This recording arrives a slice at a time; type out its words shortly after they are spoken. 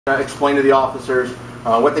Explain to the officers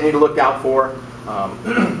what they need to look out for.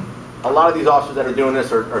 A lot of these officers that are doing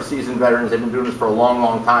this are seasoned veterans. They've been doing this for a long,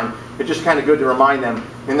 long time. It's just kind of good to remind them.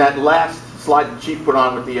 In that last slide the chief put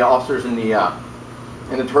on with the officers in the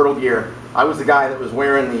turtle gear, I was the guy that was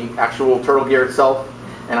wearing the actual turtle gear itself,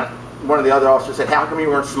 and one of the other officers said, "How come you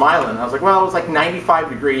weren't smiling?" And I was like, "Well, it was like 95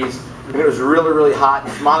 degrees, and it was really, really hot,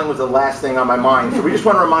 and smiling was the last thing on my mind." So we just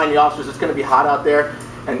want to remind the officers it's going to be hot out there,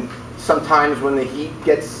 and sometimes when the heat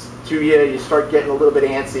gets to you, you start getting a little bit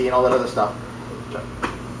antsy and all that other stuff.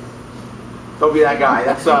 Don't be that guy.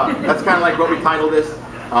 That's kind of like what we titled this.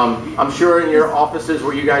 I'm sure in your offices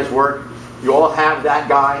where you guys work, you all have that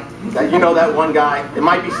guy, that you know that one guy. It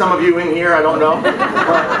might be some of you in here, I don't know.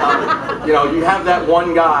 But you know, you have that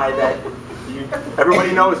one guy that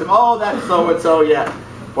everybody knows him. Oh, that's so-and-so, yeah.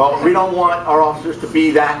 Well, we don't want our officers to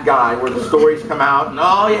be that guy where the stories come out and,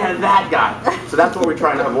 oh yeah, that guy. So that's what we're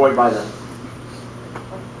trying to avoid by this.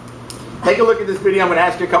 Take a look at this video. I'm going to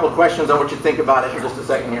ask you a couple of questions on what you think about it in just a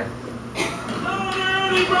second here.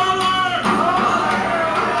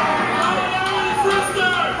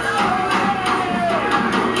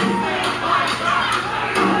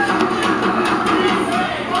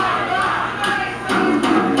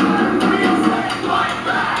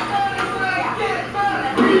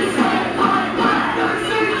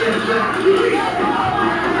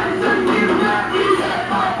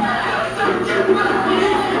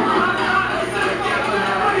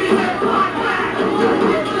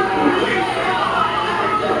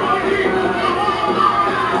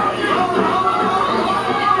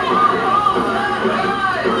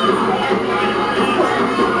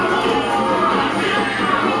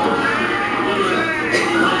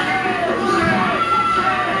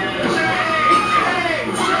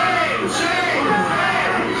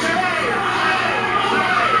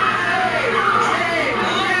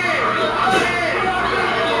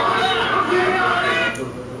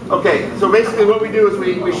 Okay, so basically what we do is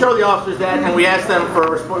we show the officers that, and we ask them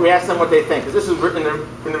what they think, because this is written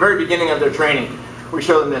in the very beginning of their training. We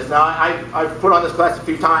show them this. Now, I've put on this class a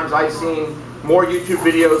few times. I've seen more YouTube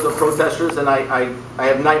videos of protesters, and I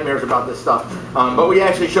have nightmares about this stuff. But we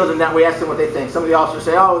actually show them that. We ask them what they think. Some of the officers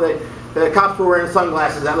say, "Oh, the cops were wearing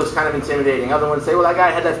sunglasses. That looks kind of intimidating." Other ones say, "Well, that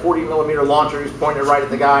guy had that 40mm launcher. He was pointing it right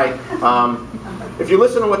at the guy." If you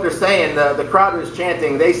listen to what they're saying, the crowd is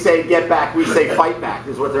chanting, they say "get back," we say "fight back,"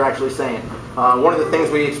 is what they're actually saying. One of the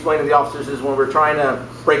things we explain to the officers is when we're trying to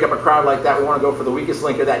break up a crowd like that, we want to go for the weakest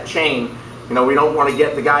link of that chain. You know, we don't want to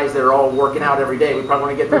get the guys that are all working out every day. We probably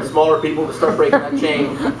want to get the smaller people to start breaking that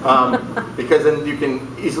chain, because then you can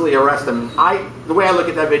easily arrest them. The way I look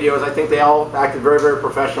at that video is I think they all acted very, very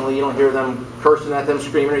professionally. You don't hear them cursing at them,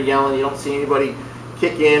 screaming or yelling. You don't see anybody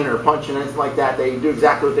kick in or punching, anything like that. They do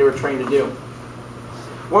exactly what they were trained to do.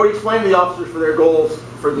 Well, we explained to the officers for their goals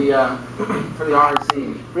for the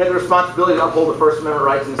RNC. We have the responsibility to uphold the First Amendment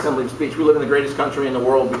rights and assembly of speech. We live in the greatest country in the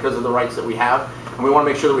world because of the rights that we have, and we want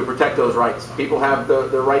to make sure that we protect those rights. People have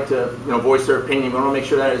the right to voice their opinion. We want to make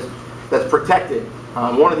sure that's protected.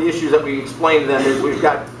 One of the issues that we explain to them is we've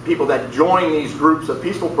got people that join these groups of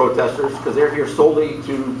peaceful protesters because they're here solely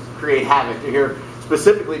to create havoc. They're here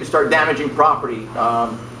specifically to start damaging property.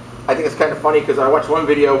 I think it's kind of funny because I watched one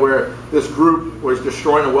video where this group was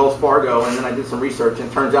destroying a Wells Fargo, and then I did some research, and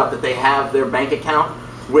it turns out that they have their bank account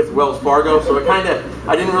with Wells Fargo. So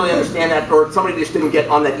I didn't really understand that, or somebody just didn't get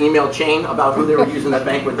on that email chain about who they were using that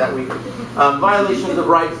bank with that week. Violations of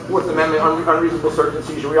rights, Fourth Amendment, unreasonable search and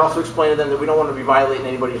seizure. We also explain to them that we don't want to be violating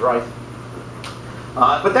anybody's rights.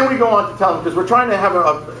 But then we go on to tell them, because we're trying to have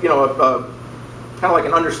a kind of like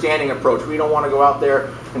an understanding approach. We don't want to go out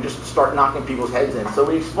there and just start knocking people's heads in. So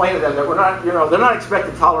we explain to them that we're not, they're not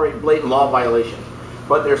expected to tolerate blatant law violations,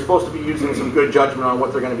 but they're supposed to be using some good judgment on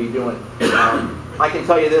what they're going to be doing. I can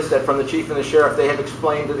tell you this, that from the chief and the sheriff, they have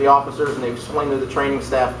explained to the officers and they've explained to the training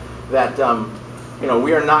staff that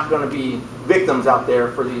we are not going to be victims out there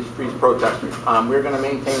for these protesters. We're going to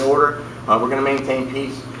maintain order. We're going to maintain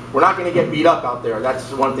peace. We're not going to get beat up out there.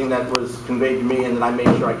 That's one thing that was conveyed to me, and that I made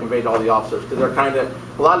sure I conveyed to all the officers, because they're kind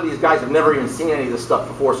of, a lot of these guys have never even seen any of this stuff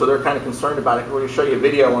before, so they're kind of concerned about it. We're going to show you a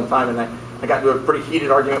video one time, and I got into a pretty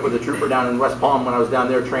heated argument with a trooper down in West Palm when I was down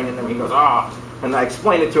there training him. He goes, "Ah," and I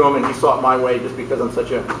explained it to him, and he saw it my way just because I'm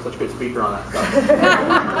such a good speaker on that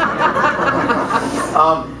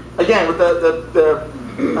stuff. Again, with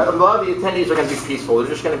a lot of the attendees are going to be peaceful. They're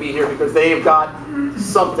just going to be here because they've got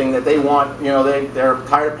something that they want. They're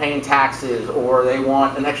tired of paying taxes, or they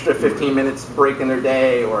want an extra 15 minutes break in their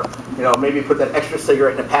day, or maybe put that extra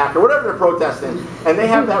cigarette in a pack, or whatever they're protesting. And they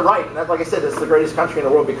have that right. And that, like I said, it's the greatest country in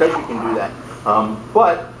the world because you can do that.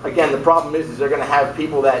 But again, the problem is they're going to have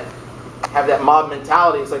people that have that mob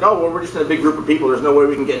mentality. It's like, oh, well, we're just in a big group of people. There's no way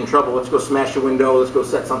we can get in trouble. Let's go smash a window. Let's go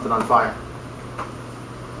set something on fire.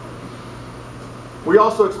 We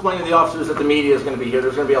also explained to the officers that the media is going to be here.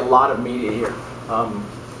 There's going to be a lot of media here.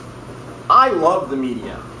 I love the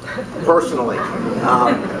media, personally.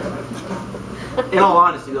 In all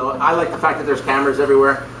honesty, though, I like the fact that there's cameras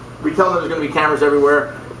everywhere. We tell them there's going to be cameras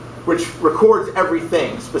everywhere, which records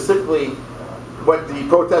everything, specifically what the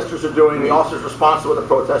protesters are doing, the officers' response to what the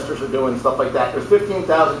protesters are doing, stuff like that. There's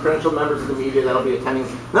 15,000 credentialed members of the media that'll be attending.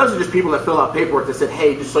 And those are just people that fill out paperwork that said,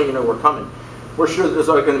 hey, just so you know, we're coming. We're sure there's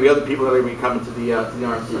going to be other people that are going to be coming to the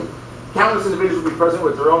RNC. Countless individuals will be present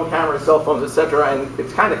with their own cameras, cell phones, etc. And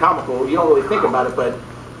it's kind of comical. You don't really think about it, but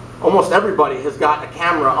almost everybody has got a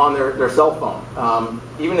camera on their cell phone.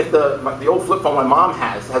 Even if the old flip phone my mom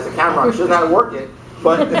has a camera on it. She doesn't know how to work it,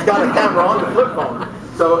 but it's got a camera on the flip phone.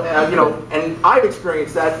 So, you know, and I've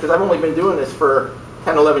experienced that because I've only been doing this for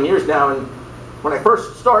 10, 11 years now. And when I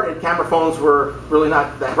first started, camera phones were really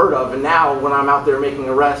not that heard of. And now when I'm out there making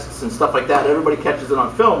arrests and stuff like that, everybody catches it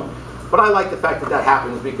on film. But I like the fact that that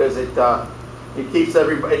happens because it keeps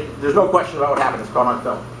everybody, there's no question about what happened. It's caught on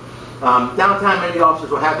film. Downtown, many of the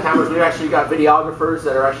officers will have cameras. We've actually got videographers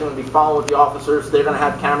that are actually going to be following with the officers. They're going to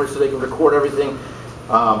have cameras so they can record everything.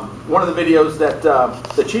 One of the videos that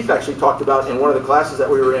the chief actually talked about in one of the classes that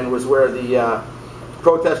we were in was where the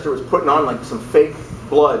protester was putting on like some fake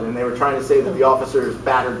blood, and they were trying to say that the officers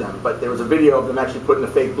battered them, but there was a video of them actually putting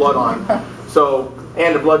the fake blood on. So,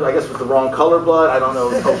 and the blood, I guess, was the wrong color blood. I don't know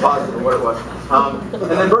how positive what it was.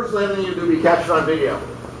 And then virtually everything you do will be captured on video.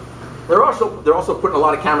 They're also putting a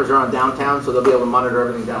lot of cameras around downtown, so they'll be able to monitor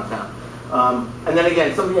everything downtown. And then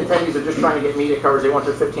again, some of the attendees are just trying to get media coverage. They want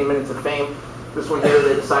their 15 minutes of fame. This one here,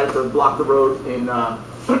 they decided to block the road in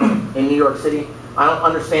New York City. I don't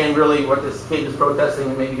understand really what this kid is protesting,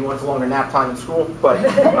 and maybe he wants a longer nap time in school, but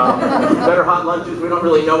better hot lunches. We don't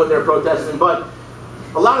really know what they're protesting, but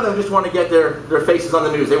a lot of them just want to get their faces on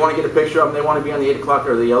the news. They want to get a picture of them. They want to be on the 8 o'clock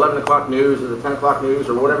or the 11 o'clock news or the 10 o'clock news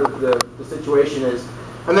or whatever the situation is.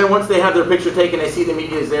 And then once they have their picture taken, they see the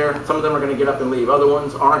media is there, some of them are going to get up and leave. Other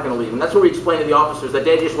ones aren't going to leave. And that's what we explain to the officers, that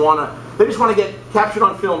they just want to get captured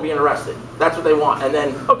on film being arrested. That's what they want. And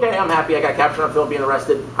then, okay, I'm happy I got captured on film being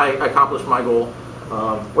arrested. I accomplished my goal.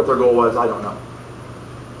 What their goal was, I don't know.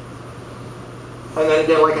 And then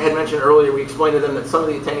again, like I had mentioned earlier, we explained to them that some of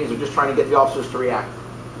the attendees are just trying to get the officers to react.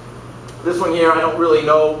 This one here, I don't really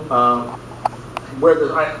know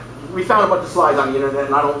we found a bunch of slides on the internet,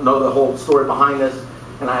 and I don't know the whole story behind this.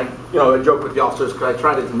 And I joke with the officers because I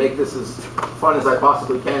try to make this as fun as I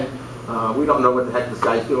possibly can. We don't know what the heck this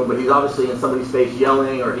guy's doing, but he's obviously in somebody's face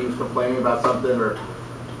yelling, or he was complaining about something, or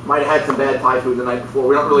might have had some bad Thai food the night before.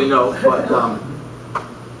 We don't really know, but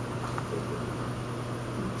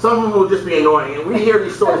some of them will just be annoying. And we hear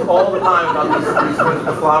these stories all the time about these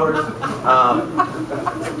wonderful flowers.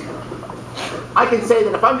 I can say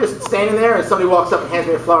that if I'm just standing there and somebody walks up and hands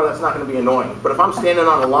me a flower, that's not going to be annoying. But if I'm standing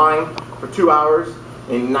on a line for 2 hours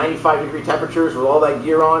in 95-degree temperatures with all that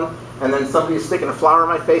gear on, and then somebody is sticking a flower in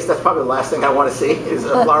my face, that's probably the last thing I want to see, is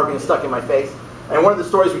a flower being stuck in my face. And one of the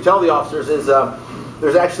stories we tell the officers is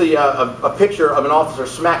there's actually a picture of an officer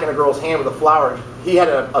smacking a girl's hand with a flower. He had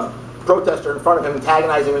a protester in front of him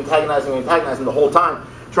antagonizing the whole time,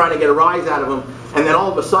 trying to get a rise out of him. And then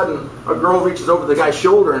all of a sudden, a girl reaches over the guy's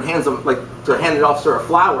shoulder and hands him, to hand the officer a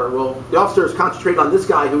flower. Well, the officer is concentrating on this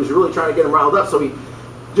guy who's really trying to get him riled up, so he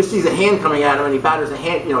just sees a hand coming at him, and he batters the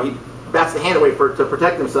hand, he bats the hand away to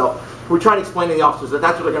protect himself. We try to explain to the officers that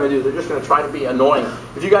that's what they're going to do. They're just going to try to be annoying.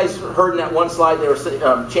 If you guys heard in that one slide, they were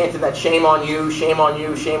chanting that shame on you, shame on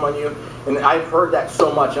you, shame on you. And I've heard that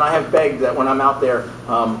so much, and I have begged that when I'm out there,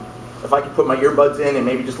 if I could put my earbuds in and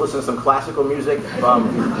maybe just listen to some classical music.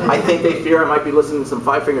 I think they fear I might be listening to some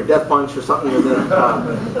Five Finger Death Punch or something.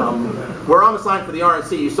 We're on the sign for the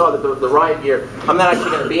RNC. You saw that the riot gear. I'm not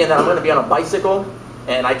actually going to be in that. I'm going to be on a bicycle.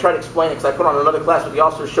 And I try to explain it because I put on another class with the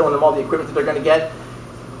officers showing them all the equipment that they're going to get.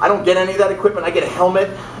 I don't get any of that equipment. I get a helmet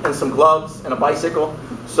and some gloves and a bicycle.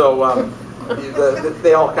 So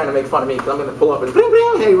they all kind of make fun of me because I'm going to pull up and bling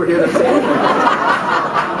bling, hey, we're here to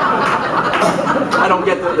I don't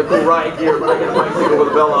get the cool riot gear, but I get a bicycle with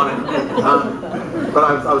a bell on it. But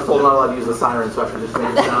I was told I'm not allowed to use the siren, so I should just make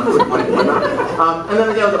it sound. And then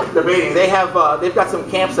again, the debating. They've got some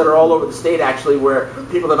camps that are all over the state actually, where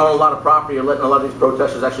people that own a lot of property are letting a lot of these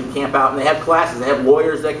protesters actually camp out, and they have classes. They have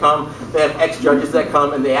lawyers that come, they have ex-judges that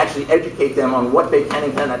come, and they actually educate them on what they can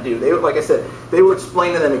and cannot do. They, like I said, they will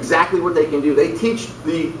explain to them exactly what they can do. They teach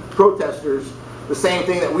the protesters the same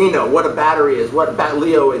thing that we know, what a battery is, what a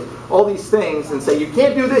Leo is, all these things, and say you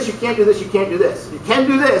can't do this, you can't do this, you can't do this. You can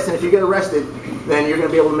do this, and if you get arrested, then you're going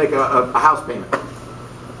to be able to make a house payment.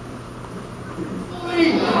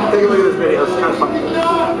 Take a look at this video, it's kind of funny.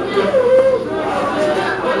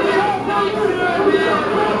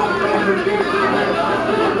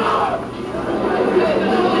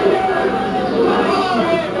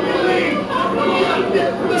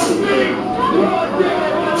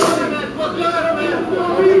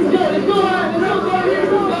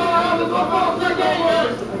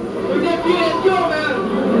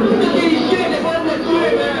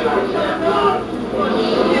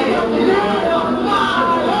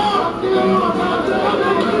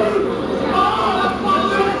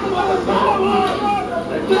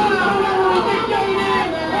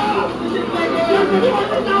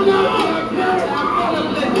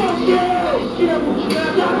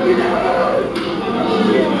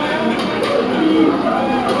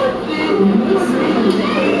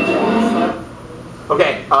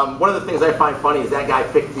 Okay, one of the things I find funny is that guy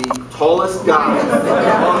picked the tallest guy on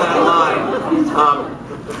that line.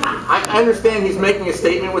 I understand he's making a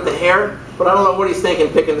statement with the hair, but I don't know what he's thinking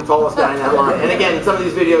picking the tallest guy in that line. And again, in some of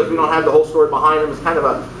these videos, we don't have the whole story behind him. It's kind of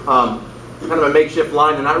a makeshift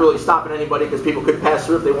line. They're not really stopping anybody because people could pass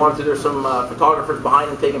through if they wanted to. There's some photographers behind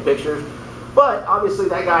him taking pictures. But obviously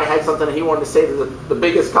that guy had something that he wanted to say to the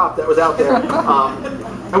biggest cop that was out there.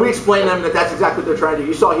 And we explained to him that that's exactly what they're trying to do.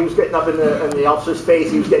 You saw he was getting up in the officer's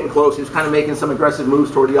face. He was getting close. He was kind of making some aggressive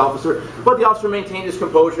moves toward the officer. But the officer maintained his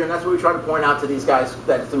composure, and that's what we try to point out to these guys,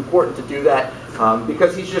 that it's important to do that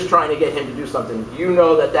because he's just trying to get him to do something. You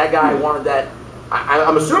know that that guy wanted that.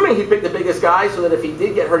 I'm assuming he picked the biggest guy so that if he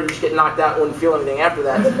did get hurt, he'd just get knocked out, wouldn't feel anything after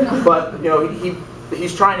that. But you know,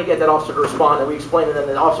 he's trying to get that officer to respond, and we explained to them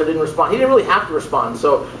that the officer didn't respond. He didn't really have to respond,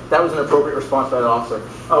 so that was an appropriate response by the officer.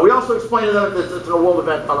 We also explained to them that it's a world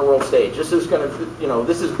event on a world stage. This is going to, you know,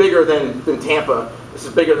 this is bigger than Tampa. This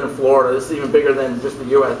is bigger than Florida. This is even bigger than just the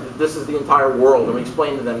U.S. This is the entire world, and we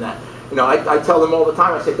explained to them that. You know, I tell them all the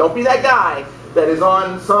time. I say, don't be that guy that is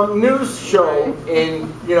on some news show in,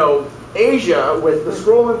 you know, Asia with the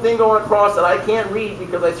scrolling thing going across that I can't read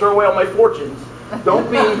because I throw away all my fortunes. Don't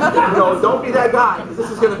be, you know, don't be that guy, because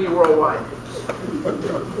this is going to be worldwide.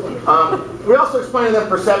 We also explained to them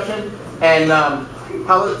perception and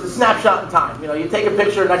how it's a snapshot in time. You know, you take a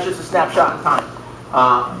picture and that's just a snapshot in time.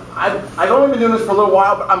 I've only been doing this for a little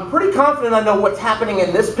while, but I'm pretty confident I know what's happening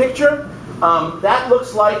in this picture. That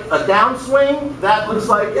looks like a downswing, that looks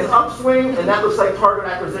like an upswing, and that looks like target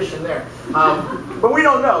acquisition there. But we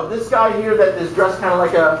don't know. This guy here that is dressed kind of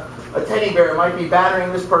like a teddy bear might be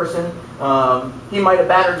battering this person. He might have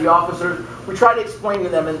battered the officers. We try to explain to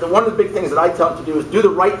them, and one of the big things that I tell them to do is do the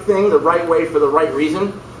right thing the right way for the right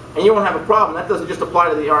reason, and you won't have a problem. That doesn't just apply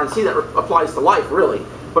to the RNC, that applies to life, really.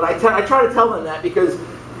 But I try to tell them that because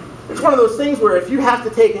it's one of those things where if you have to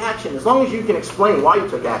take action, as long as you can explain why you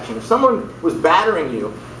took action. If someone was battering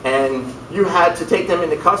you and you had to take them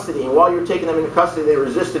into custody, and while you were taking them into custody they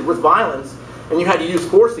resisted with violence, and you had to use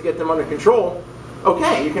force to get them under control,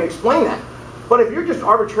 okay, you can explain that. But if you're just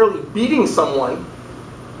arbitrarily beating someone,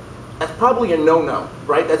 that's probably a no-no,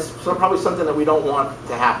 right? That's probably something that we don't want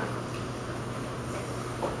to happen.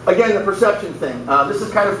 Again, the perception thing. This is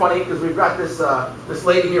kind of funny because we've got this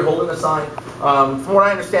lady here holding a sign. From what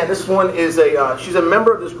I understand, this one is she's a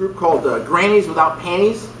member of this group called Grannies Without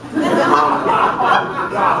Panties. I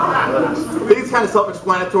think it's kind of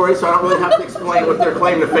self-explanatory, so I don't really have to explain what their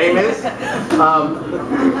claim to fame is.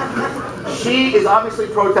 She is obviously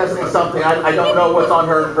protesting something. I don't know what's on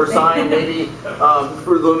her sign. Maybe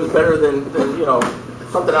Fruit of the Loom is better than you know,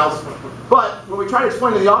 something else. But what we try to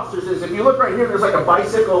explain to the officers is, if you look right here, there's like a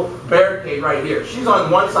bicycle barricade right here. She's on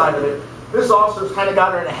one side of it. This officer's kind of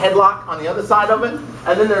got her in a headlock on the other side of it.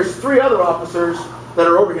 And then there's 3 other officers that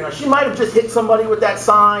are over here. Now, she might have just hit somebody with that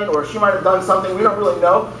sign, or she might have done something. We don't really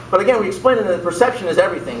know. But again, we explained that perception is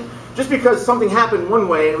everything. Just because something happened one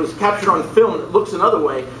way and it was captured on film and it looks another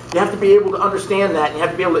way, you have to be able to understand that, and you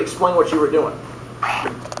have to be able to explain what you were doing.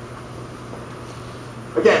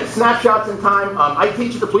 Again, snapshots in time. I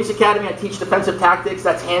teach at the police academy. I teach defensive tactics.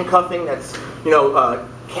 That's handcuffing. That's, you know,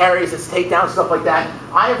 carries, it's takedowns, stuff like that.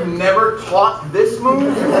 I have never taught this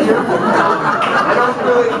move.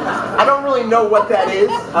 I don't really know what that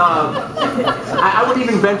is. I wouldn't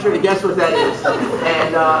even venture to guess what that is.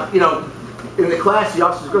 And you know, in the class, the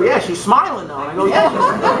officers go, "Yeah, she's smiling though." And I go,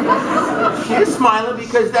 "Yeah, she is smiling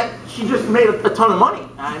because she just made a ton of money.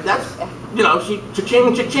 And that's, you know,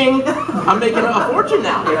 cha-ching, cha-ching. I'm making a fortune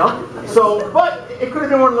now, you know." So, but it could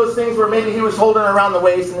have been one of those things where maybe he was holding her around the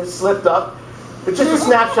waist and it slipped up. It's just a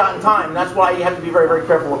snapshot in time, and that's why you have to be very, very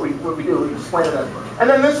careful what we do. We explain it. And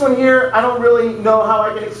then this one here, I don't really know how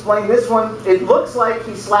I can explain this one. It looks like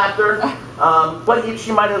he slapped her, but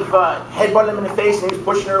she might have headbutted him in the face and he was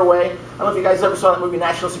pushing her away. I don't know if you guys ever saw that movie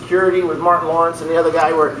National Security with Martin Lawrence and the other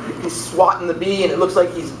guy where he's swatting the bee and it looks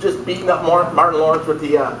like he's just beating up Martin Lawrence with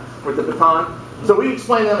the baton. So we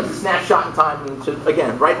explain them as a snapshot in time, and to,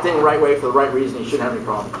 again, right thing, right way for the right reason. You shouldn't have any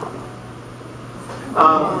problem.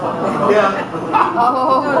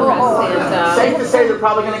 Safe to say they're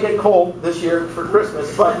probably going to get cold this year for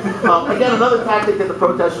Christmas. But again, another tactic that the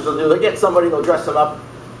protesters will do, they'll get somebody, they'll dress them up.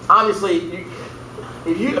 Obviously,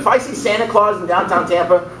 if I see Santa Claus in downtown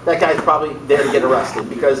Tampa, that guy's probably there to get arrested,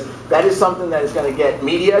 because that is something that is going to get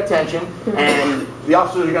media attention, and the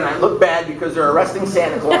officers are going to look bad because they're arresting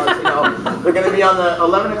Santa Claus. You know, they're going to be on the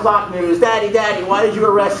 11 o'clock news. Daddy, Daddy, why did you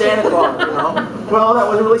arrest Santa Claus? You know, well, that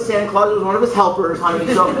wasn't really Santa Claus. It was one of his helpers, honey.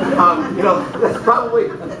 So, you know, that's probably.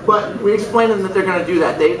 But we explain to them that they're going to do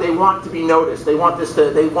that. They want to be noticed. They want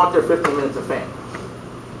They want their 15 minutes of fame.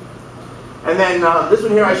 And then this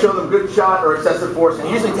one here, I show them good shot or excessive force. And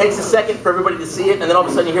it usually takes a second for everybody to see it, and then all of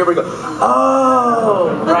a sudden you hear everybody go,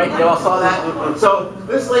 oh, right? You all saw that? So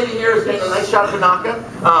this lady here is getting a nice shot of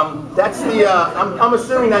Banaka. That's the, I'm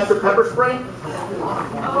assuming that's the pepper spray.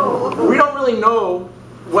 We don't really know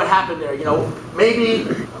what happened there. You know, maybe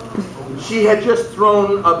she had just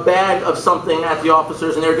thrown a bag of something at the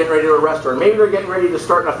officers and they're getting ready to arrest her. Maybe they're getting ready to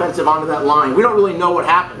start an offensive onto that line. We don't really know what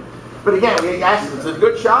happened. But again, we ask them, is it a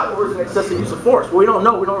good shot or is it an excessive use of force? Well, we don't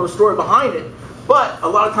know. We don't know the story behind it. But a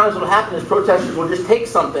lot of times what will happen is protesters will just take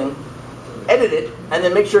something, edit it, and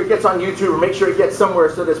then make sure it gets on YouTube or make sure it gets somewhere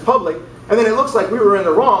so that it's public. And then it looks like we were in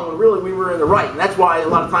the wrong when really we were in the right. And that's why a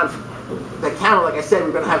lot of times the camera, like I said,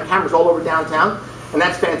 we're going to have cameras all over downtown. And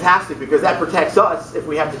that's fantastic because that protects us if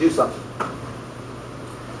we have to do something.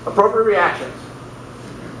 Appropriate reactions.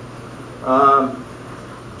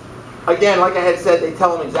 Again, like I had said, they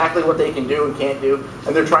tell them exactly what they can do and can't do,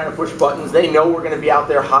 and they're trying to push buttons. They know we're going to be out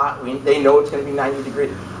there hot. They know it's going to be 90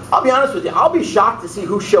 degrees. I'll be honest with you, I'll be shocked to see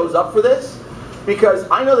who shows up for this, because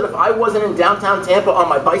I know that if I wasn't in downtown Tampa on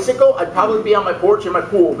my bicycle, I'd probably be on my porch in my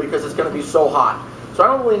pool because it's going to be so hot. So I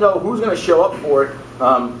don't really know who's going to show up for it.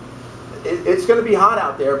 It's going to be hot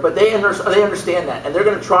out there, but they understand that, and they're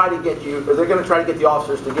going to try to get you, or they're going to try to get the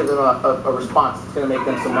officers to give them a response that's going to make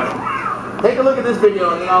them some money. Take a look at this video,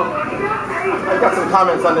 and then I've got some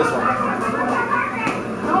comments on this one.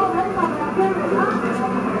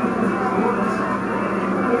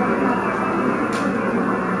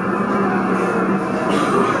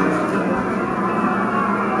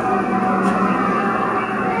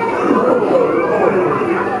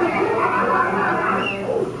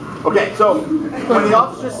 Okay, so when the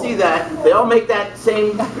officers see that, they all make that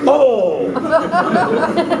same, oh!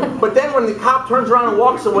 But then when the cop turns around and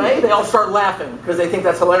walks away, they all start laughing because they think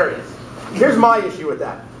that's hilarious. Here's my issue with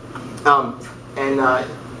that.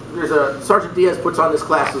 There's a Sergeant Diaz puts on this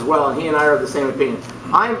class as well, and he and I are of the same opinion.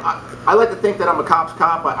 I like to think that I'm a cop's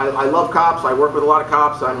cop. I love cops. I work with a lot of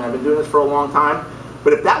cops. I've been doing this for a long time.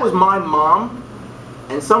 But if that was my mom,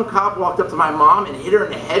 and some cop walked up to my mom and hit her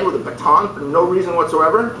in the head with a baton for no reason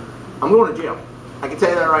whatsoever, I'm going to jail. I can tell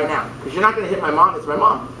you that right now. Because you're not going to hit my mom, it's my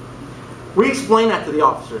mom. We explain that to the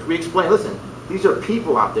officers. We explain, listen, these are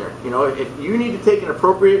people out there. You know, if you need to take an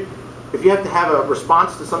appropriate, if you have to have a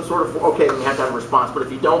response to some sort of, okay, then you have to have a response. But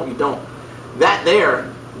if you don't, you don't. That there,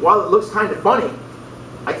 while it looks kind of funny,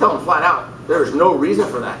 I tell them flat out, there's no reason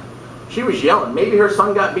for that. She was yelling. Maybe her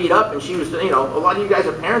son got beat up and she was, you know, a lot of you guys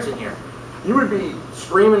are parents in here. You would be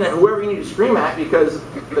screaming at whoever you need to scream at because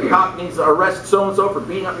the cop needs to arrest so-and-so for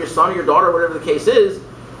beating up your son or your daughter, whatever the case is.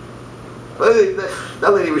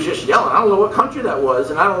 That lady was just yelling. I don't know what country that was,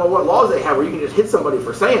 and I don't know what laws they have where you can just hit somebody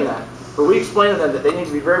for saying that. But we explain to them that they need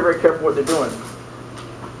to be very, very careful what they're doing.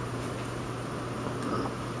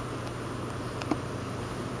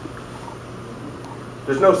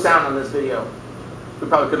 There's no sound on this video. We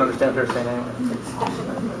probably couldn't understand what they're saying anyway.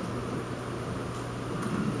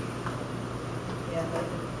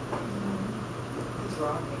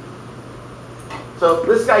 So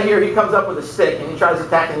this guy here, he comes up with a stick and he tries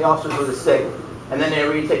attacking the officers with a stick, and then they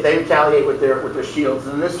retaliate with their shields.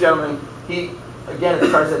 And this gentleman, he again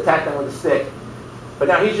tries to attack them with a stick, but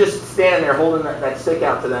now he's just standing there holding that stick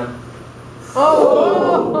out to them.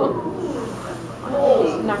 Oh!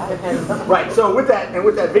 Right. So with that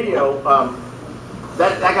video,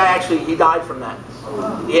 that guy actually he died from that.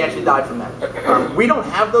 He actually died from that. We don't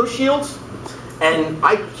have those shields. And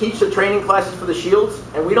I teach the training classes for the shields,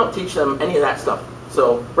 and we don't teach them any of that stuff.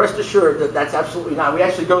 So rest assured that that's absolutely not. We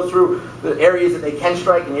actually go through the areas that they can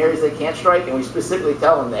strike and the areas they can't strike, and we specifically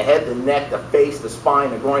tell them the head, the neck, the face, the spine,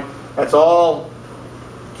 the groin. That's all,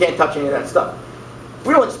 can't touch any of that stuff.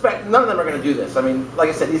 We don't expect, none of them are going to do this. I mean, like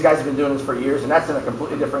I said, these guys have been doing this for years, and that's in a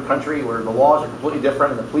completely different country where the laws are completely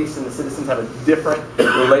different and the police and the citizens have a different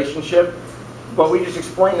relationship. But we just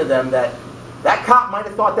explained to them that that cop might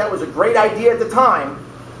have thought that was a great idea at the time,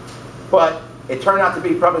 but it turned out to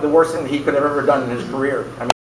be probably the worst thing that he could have ever done in his career. I mean,